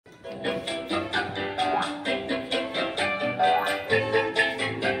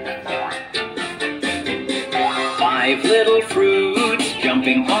Five little fruits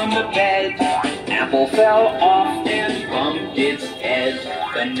jumping on the bed. Apple fell off and bumped its head.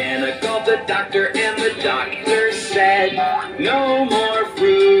 Banana called the doctor and the doctor said, no more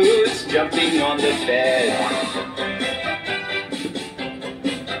fruits jumping on the bed.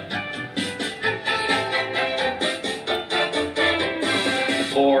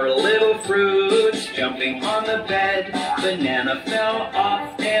 Four little fruits jumping on the bed. Banana fell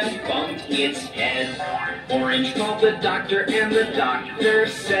off and bumped its head. Orange called the doctor and the doctor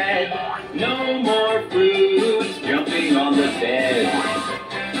said, no more fruits jumping on the bed.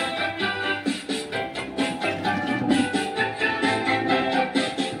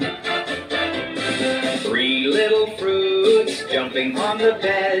 Three little fruits jumping on the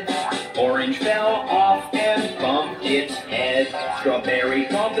bed. Orange fell off and bumped its head. Strawberry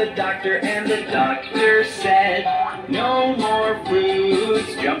called the doctor and the doctor said, no more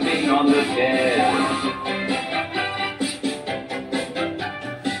fruits jumping on the bed.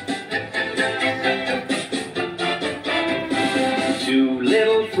 Two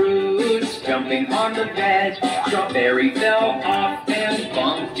little fruits jumping on the bed. Strawberry fell off and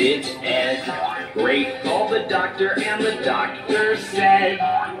bumped its head. Grape called the doctor and the doctor said,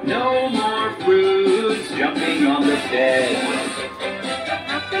 no more fruits jumping on the bed.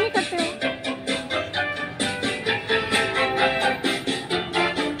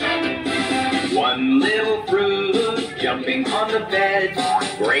 One little fruit jumping on the bed.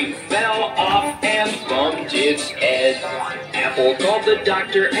 Grape fell off and bumped its head. Apple called the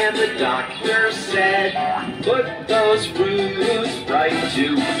doctor and the doctor said, put those fruits right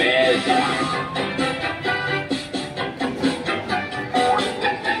to bed.